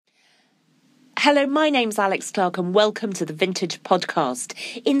Hello, my name's Alex Clark and welcome to the Vintage Podcast.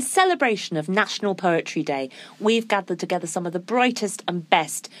 In celebration of National Poetry Day, we've gathered together some of the brightest and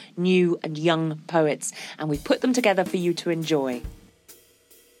best new and young poets, and we've put them together for you to enjoy.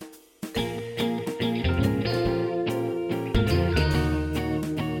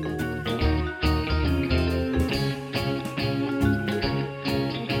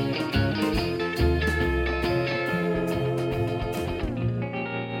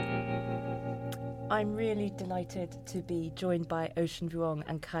 I'm really delighted to be joined by Ocean Vuong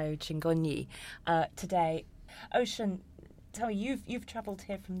and Caio Chingonyi today. Ocean, tell me, you've travelled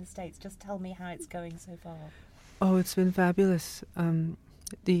here from the States. Just tell me how it's going so far. Oh, it's been fabulous.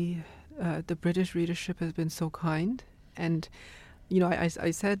 The British readership has been so kind, and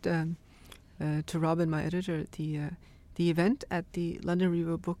I said to Robin, my editor, the event at the London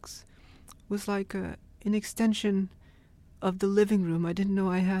Review of Books was like an extension of the living room I didn't know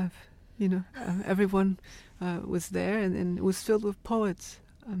I have. Everyone was there, and it was filled with poets,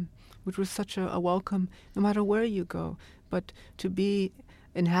 which was such a welcome, no matter where you go. But to be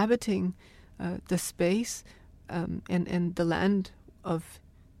inhabiting the space and the land of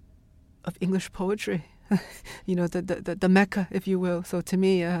English poetry, the Mecca, if you will. So to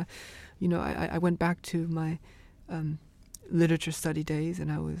me, I went back to my literature study days,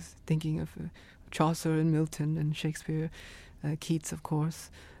 and I was thinking of Chaucer and Milton and Shakespeare, Keats, of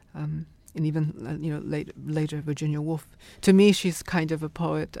course. And even later Virginia Woolf. To me, she's kind of a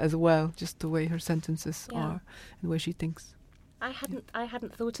poet as well, just the way her sentences are and the way she thinks. I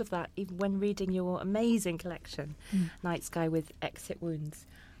hadn't thought of that even when reading your amazing collection, Night Sky with Exit Wounds.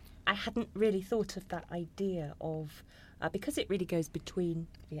 I hadn't really thought of that idea of because it really goes between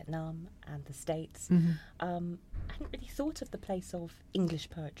Vietnam and the States. Mm-hmm. I hadn't really thought of the place of English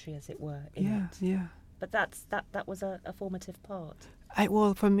poetry, as it were. In it. Yeah. But that was a formative part.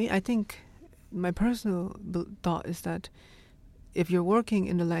 For me, I think my personal thought is that if you're working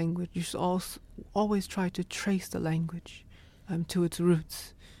in a language, you should always try to trace the language to its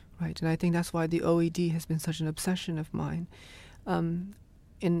roots, right? And I think that's why the OED has been such an obsession of mine. And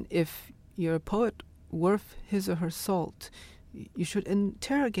if you're a poet worth his or her salt, you should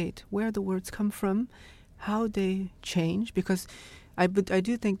interrogate where the words come from, how they change, because I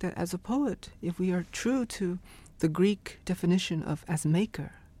do think that as a poet, if we are true to the Greek definition of as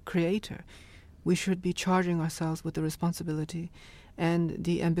maker, creator, we should be charging ourselves with the responsibility and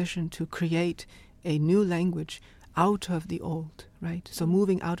the ambition to create a new language out of the old, right? So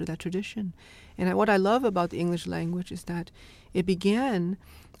moving out of that tradition. And what I love about the English language is that it began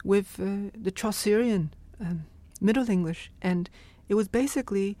with the Chaucerian Middle English, and it was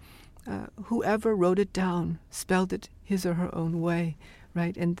basically whoever wrote it down spelled it his or her own way,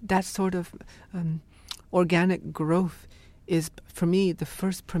 right? And that sort of organic growth is, for me, the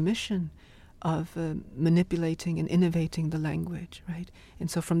first permission of manipulating and innovating the language, right? And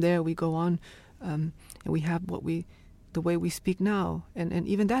so from there we go on, and we have the way we speak now, and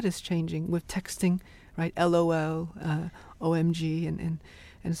even that is changing with texting, right? LOL, OMG,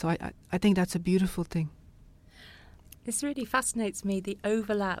 and so I think that's a beautiful thing. This really fascinates me, the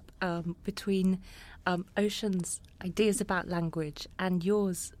overlap between Ocean's ideas about language and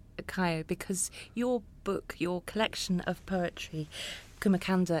yours, Caio, because your book, your collection of poetry,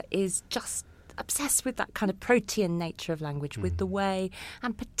 Kumakanda, is just obsessed with that kind of protean nature of language, with the way,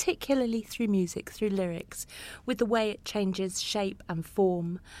 and particularly through music, through lyrics, with the way it changes shape and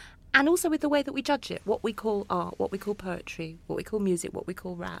form, and also with the way that we judge it, what we call art, what we call poetry, what we call music, what we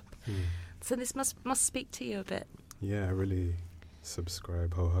call rap. So this must speak to you a bit. Yeah, I really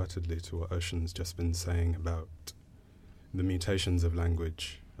subscribe wholeheartedly to what Ocean's just been saying about the mutations of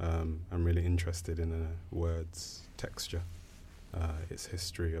language. I'm really interested in a word's texture, its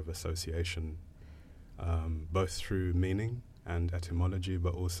history of association, both through meaning and etymology,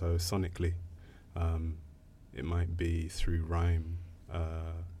 but also sonically. It might be through rhyme,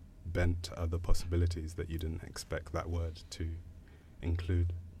 bent to other possibilities that you didn't expect that word to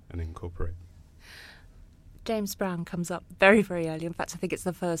include and incorporate. James Brown comes up very, very early. In fact, I think it's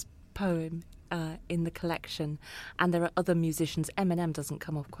the first poem in the collection. And there are other musicians. Eminem doesn't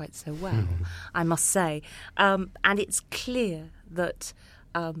come off quite so well, I must say. And it's clear that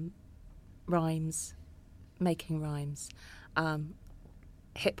making rhymes,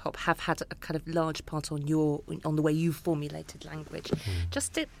 hip-hop have had a kind of large part on the way you formulated language.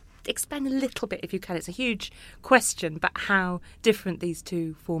 Just to expand a little bit, if you can. It's a huge question, but how different these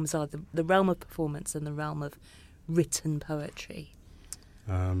two forms are, the realm of performance and the realm of written poetry.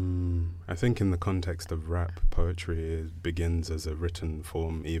 I think in the context of rap, poetry begins as a written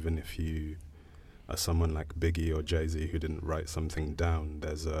form, even if you are someone like Biggie or Jay-Z who didn't write something down.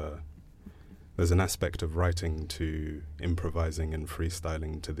 There's there's an aspect of writing to improvising and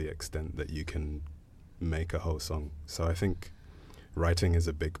freestyling to the extent that you can make a whole song. So I think writing is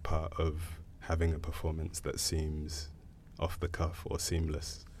a big part of having a performance that seems off the cuff or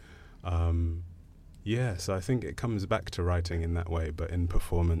seamless. So I think it comes back to writing in that way, but in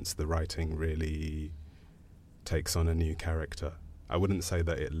performance the writing really takes on a new character. I wouldn't say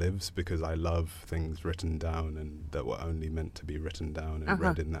that it lives, because I love things written down and that were only meant to be written down and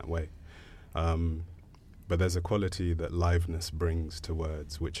read in that way. But there's a quality that liveness brings to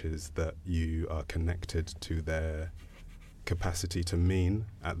words, which is that you are connected to their capacity to mean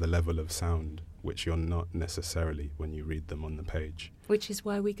at the level of sound, which you're not necessarily when you read them on the page. Which is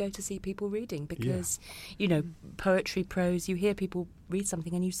why we go to see people reading, because, you know, poetry, prose, you hear people read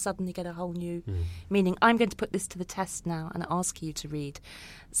something and you suddenly get a whole new meaning. I'm going to put this to the test now and ask you to read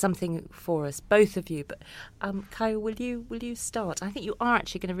something for us, both of you. But Kyle, will you start? I think you are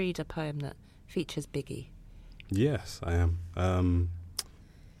actually going to read a poem that features Biggie. Yes, I am.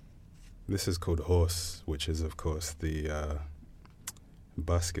 This is called Horse, which is, of course, the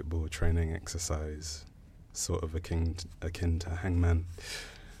basketball training exercise, sort of akin to Hangman,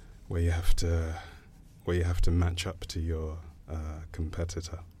 where you have to match up to your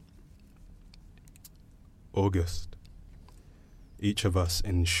competitor. August. Each of us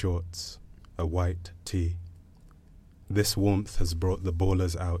in shorts, a white tee. This warmth has brought the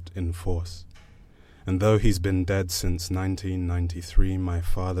ballers out in force. And though he's been dead since 1993, my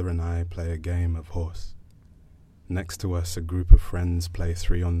father and I play a game of horse. Next to us, a group of friends play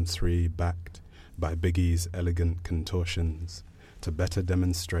 3-on-3, backed by Biggie's elegant contortions to better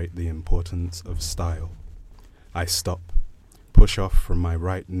demonstrate the importance of style. I stop, push off from my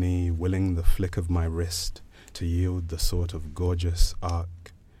right knee, willing the flick of my wrist to yield the sort of gorgeous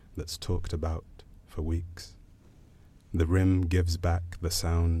arc that's talked about for weeks. The rim gives back the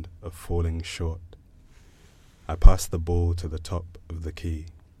sound of falling short. I pass the ball to the top of the key.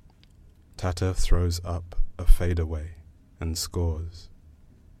 Tata throws up a fadeaway and scores.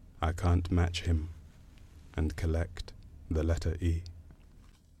 I can't match him, and collect the letter E.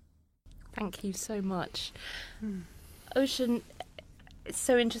 Thank you so much. Ocean, it's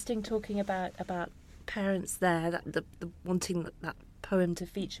so interesting talking about parents there, that the wanting that poem to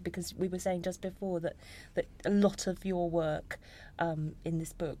feature, because we were saying just before that a lot of your work in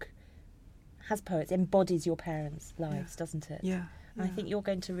this book has poets, embodies your parents' lives, doesn't it? Yeah. And I think you're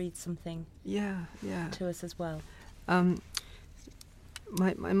going to read something to us as well.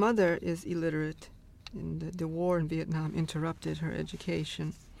 My mother is illiterate, and the war in Vietnam interrupted her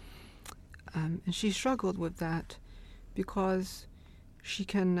education. And she struggled with that because she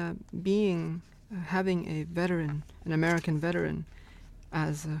can, having a veteran, an American veteran,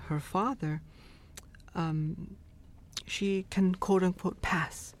 as her father, she can quote-unquote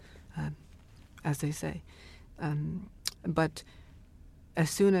pass, as they say. But as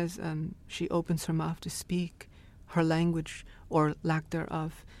soon as she opens her mouth to speak, her language, or lack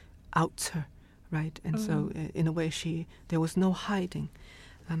thereof, outs her, right? And so, in a way, there was no hiding.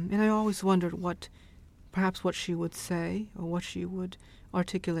 And I always wondered perhaps what she would say, or what she would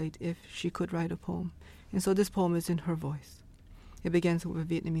articulate if she could write a poem. And so this poem is in her voice. It begins with a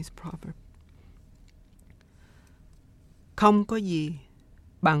Vietnamese proverb. Không có gì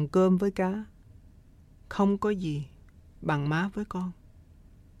bằng cơm với cá, không có gì bằng má với con.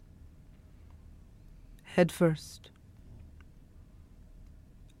 Head first.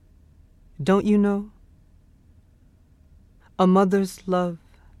 Don't you know? A mother's love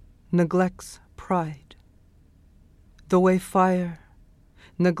neglects pride, the way fire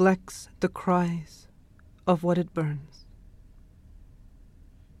neglects the cries of what it burns.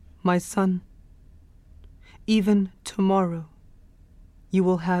 My son, even tomorrow you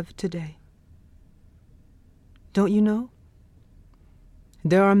will have today. Don't you know?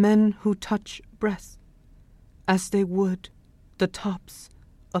 There are men who touch breasts as they would the tops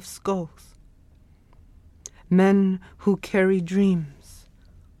of skulls. Men who carry dreams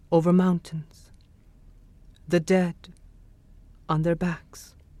over mountains, the dead on their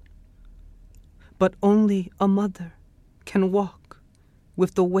backs. But only a mother can walk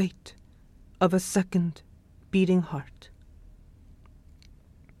with the weight of a second beating heart.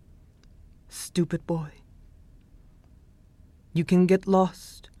 Stupid boy, you can get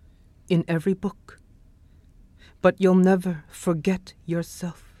lost in every book, but you'll never forget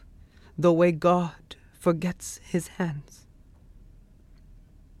yourself the way God forgets his hands.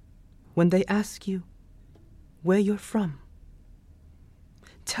 When they ask you where you're from,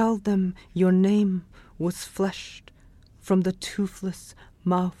 tell them your name was fleshed from the toothless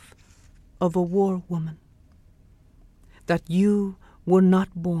mouth of a war woman, that you were not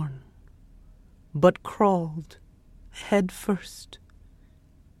born but crawled head first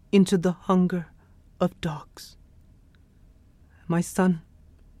into the hunger of dogs. My son,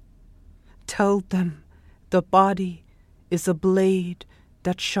 tell them the body is a blade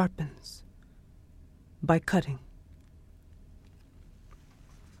that sharpens by cutting.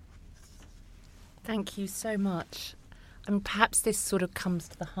 Thank you so much. And perhaps this sort of comes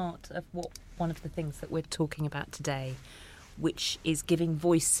to the heart of one of the things that we're talking about today, which is giving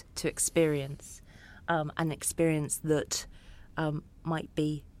voice to experience, an experience that might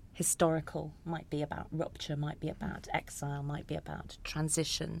be historical, might be about rupture, might be about exile, might be about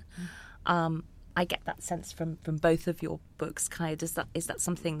transition. I get that sense from both of your books, Kaya. Is that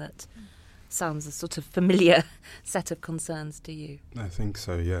something that sounds a sort of familiar set of concerns to you? I think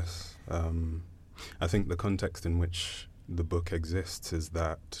so, yes. I think the context in which the book exists is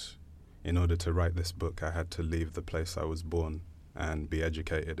that in order to write this book, I had to leave the place I was born and be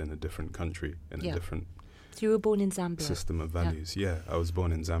educated in a different country, in a different So you were born in Zambia? System of values. Yeah, I was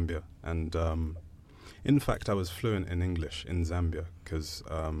born in Zambia. And in fact, I was fluent in English in Zambia because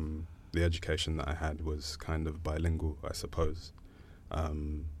the education that I had was kind of bilingual, I suppose.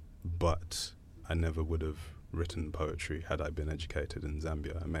 But I never would have written poetry had I been educated in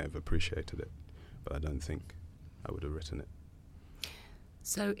Zambia. I may have appreciated it, but I don't think I would have written it.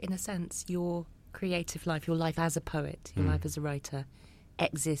 So, in a sense, your creative life, your life as a poet, your life as a writer,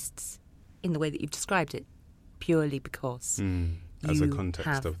 exists in the way that you've described it, purely because as a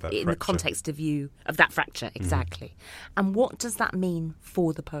context of that fracture. In the context of that fracture, exactly. And what does that mean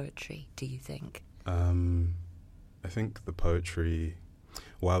for the poetry, do you think? I think the poetry,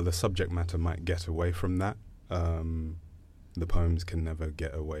 while the subject matter might get away from that, the poems can never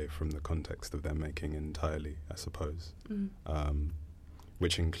get away from the context of their making entirely, I suppose.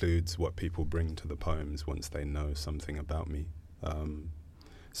 Which includes what people bring to the poems once they know something about me.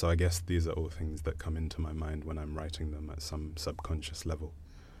 So I guess these are all things that come into my mind when I'm writing them at some subconscious level.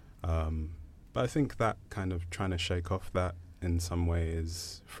 But I think that kind of trying to shake off that in some way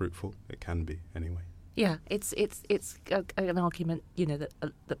is fruitful. It can be, anyway. Yeah, it's an argument,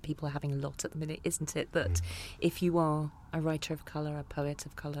 that people are having a lot at the minute, isn't it? That if you are a writer of colour, a poet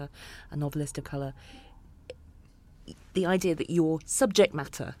of colour, a novelist of colour, the idea that your subject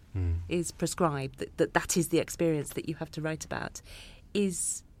matter is prescribed, that is the experience that you have to write about,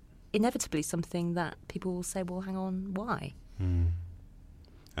 is inevitably something that people will say, well, hang on, why? And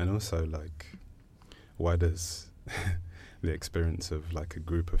also, why does the experience of a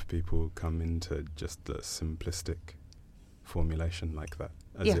group of people come into just a simplistic formulation like that,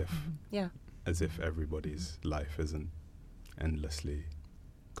 as if everybody's life isn't endlessly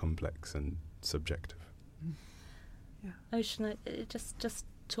complex and subjective. Ocean, just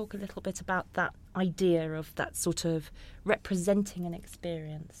talk a little bit about that idea of that sort of representing an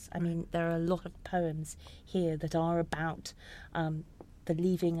experience. I mean, there are a lot of poems here that are about the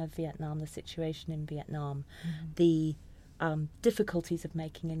leaving of Vietnam, the situation in Vietnam, the difficulties of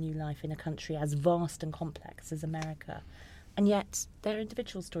making a new life in a country as vast and complex as America. And yet they're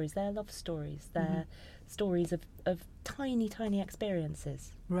individual stories, they're love stories, they're stories of tiny, tiny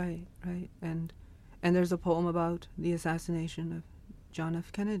experiences. Right. And there's a poem about the assassination of John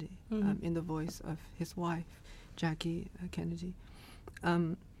F. Kennedy in the voice of his wife, Jackie Kennedy.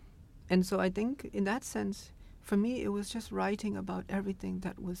 And so I think in that sense, for me, it was just writing about everything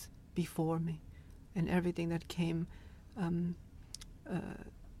that was before me and everything that came,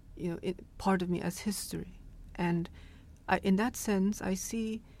 part of me as history. And in that sense, I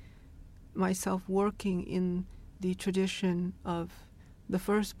see myself working in the tradition of the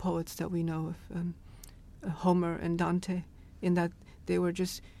first poets that we know of, Homer and Dante, in that they were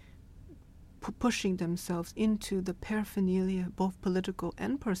just pushing themselves into the paraphernalia, both political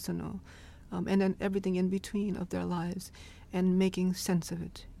and personal, and then everything in between of their lives, and making sense of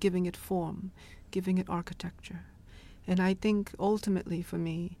it, giving it form, giving it architecture. And I think ultimately for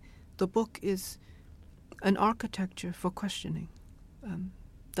me, the book is an architecture for questioning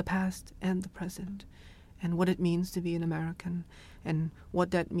the past and the present, and what it means to be an American, and what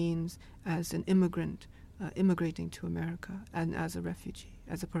that means as an immigrant immigrating to America, and as a refugee,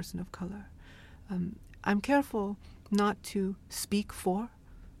 as a person of color. I'm careful not to speak for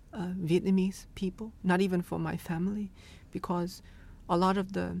Vietnamese people, not even for my family, because a lot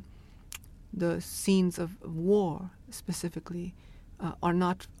of the scenes of war specifically are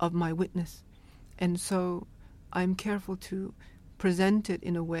not of my witness. And so I'm careful to present it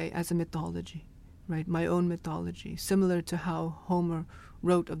in a way as a mythology, right? My own mythology, similar to how Homer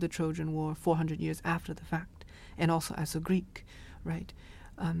wrote of the Trojan War 400 years after the fact, and also as a Greek, right?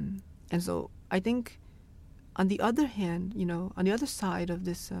 And so I think on the other hand, on the other side of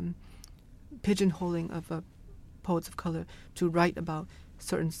this pigeonholing of poets of color to write about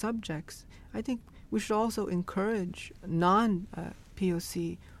certain subjects. I think we should also encourage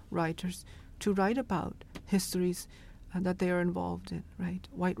non-POC writers to write about histories that they are involved in, right?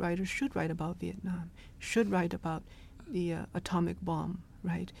 White writers should write about Vietnam, should write about the atomic bomb,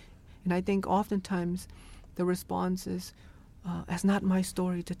 right? And I think oftentimes the response is, that's not my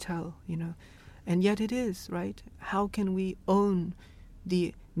story to tell, and yet it is, right? How can we own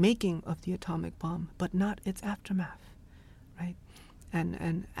the making of the atomic bomb, but not its aftermath, right?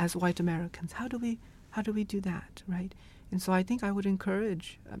 And as white Americans, how do we do that, right? And so I think I would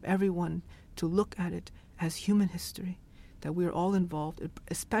encourage everyone to look at it as human history, that we're all involved,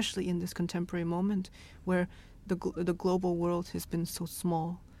 especially in this contemporary moment where the global world has been so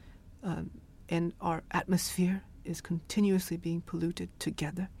small, and our atmosphere is continuously being polluted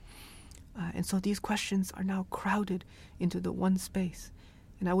together. And so these questions are now crowded into the one space.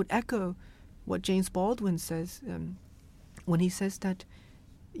 And I would echo what James Baldwin says when he says that,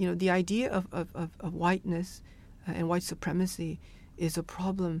 the idea of whiteness and white supremacy is a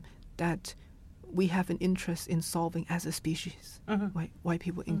problem that we have an interest in solving as a species, white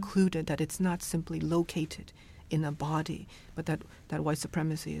people included, that it's not simply located in a body, but that white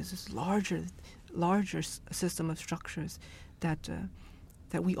supremacy is this larger system of structures that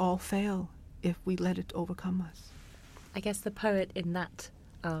we all fail if we let it overcome us. I guess the poet in that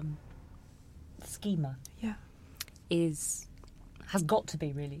schema has got to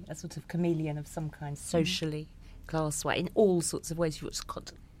be really a sort of chameleon of some kind, socially, class-wise, in all sorts of ways. You've got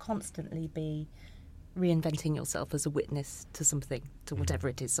to constantly be reinventing yourself as a witness to something, to whatever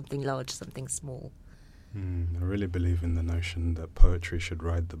it is, something large, something small. I really believe in the notion that poetry should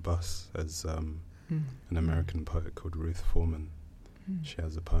ride the bus, as an American poet called Ruth Foreman. She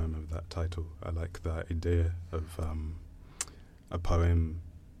has a poem of that title. I like the idea of a poem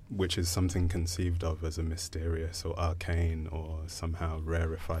which is something conceived of as a mysterious or arcane or somehow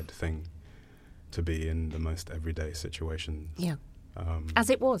rarefied thing to be in the most everyday situations. Yeah. As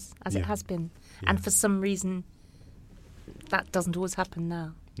it was, as it has been. Yeah. And for some reason, that doesn't always happen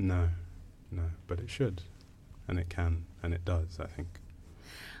now. No, but it should. And it can, and it does, I think.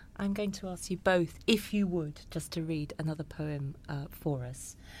 I'm going to ask you both, if you would, just to read another poem for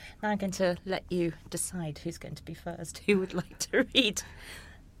us. Now I'm going to let you decide who's going to be first, who would like to read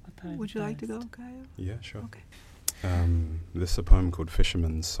a poem Would you first. like to go, Kyle? Yeah, sure. Okay. This is a poem called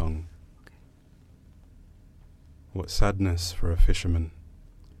Fisherman's Song. Okay. What sadness for a fisherman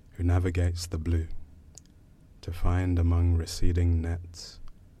who navigates the blue, to find among receding nets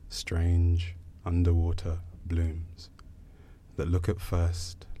strange underwater blooms that look at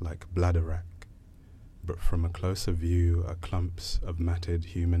first like bladderwrack, but from a closer view are clumps of matted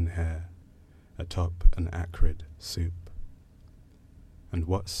human hair atop an acrid soup. And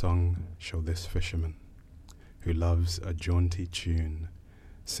what song shall this fisherman, who loves a jaunty tune,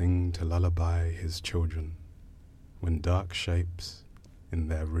 sing to lullaby his children, when dark shapes in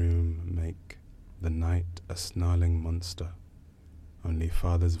their room make the night a snarling monster only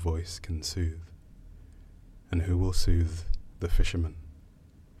father's voice can soothe? And who will soothe the fisherman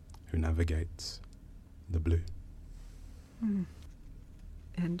who navigates the blue?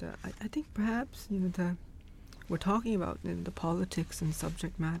 And I think perhaps we're talking about the politics and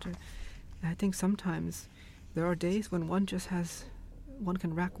subject matter. And I think sometimes there are days when one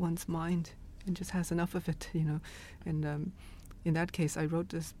can rack one's mind and just has enough of it, And in that case, I wrote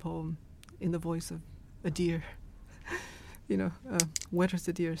this poem in the voice of a deer. Where does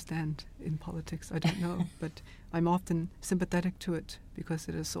the deer stand in politics? I don't know, but I'm often sympathetic to it because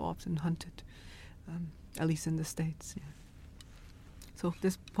it is so often hunted, at least in the States. Yeah. So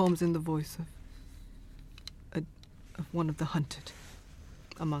this poem's in the voice of one of the hunted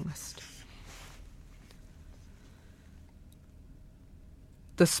among us.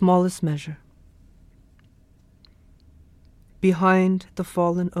 The smallest measure. Behind the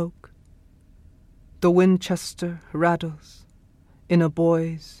fallen oak, the Winchester rattles in a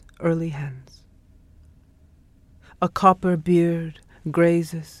boy's early hands. A copper beard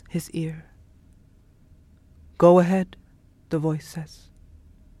grazes his ear. Go ahead, the voice says.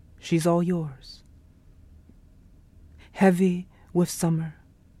 She's all yours. Heavy with summer,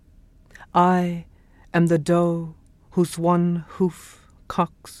 I am the doe whose one hoof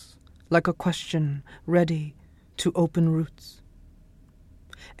cocks like a question ready to open roots.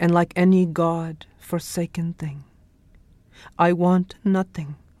 And like any God-forsaken thing, I want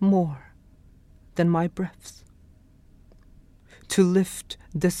nothing more than my breaths. To lift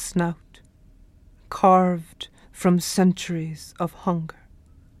this snout, carved from centuries of hunger,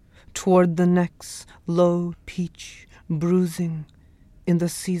 toward the neck's low peach bruising in the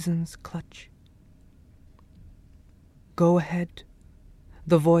season's clutch. Go ahead,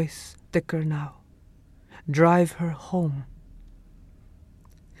 the voice thicker now. Drive her home.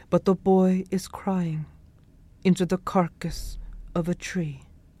 But the boy is crying into the carcass of a tree,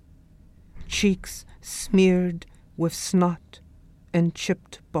 cheeks smeared with snot and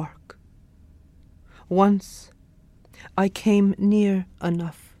chipped bark. Once I came near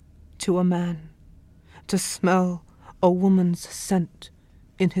enough to a man to smell a woman's scent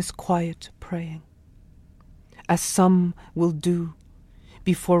in his quiet praying, as some will do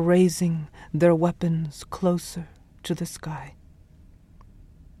before raising their weapons closer to the sky.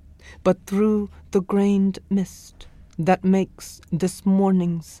 But through the grained mist that makes this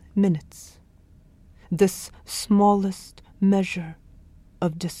morning's minutes, this smallest measure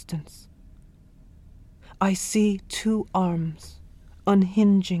of distance, I see two arms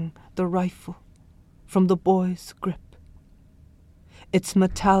unhinging the rifle from the boy's grip, its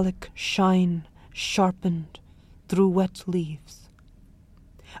metallic shine sharpened through wet leaves.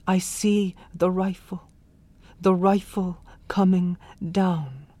 I see the rifle coming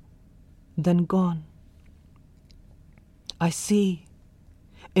down, then gone. I see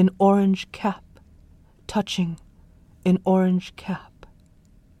an orange cap touching an orange cap.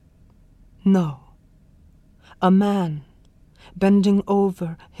 No, a man bending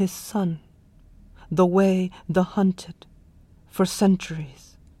over his son, the way the hunted for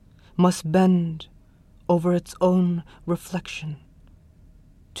centuries must bend over its own reflection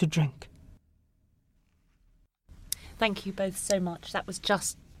to drink. Thank you both so much. That was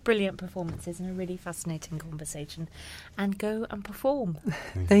just brilliant performances and a really fascinating conversation. And go and perform.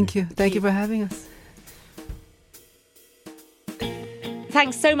 Thank you. Thank you for having us.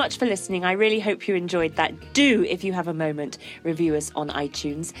 Thanks so much for listening. I really hope you enjoyed that. Do, if you have a moment, review us on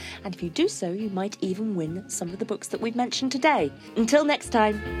iTunes. And if you do so, you might even win some of the books that we've mentioned today. Until next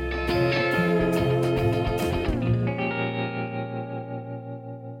time.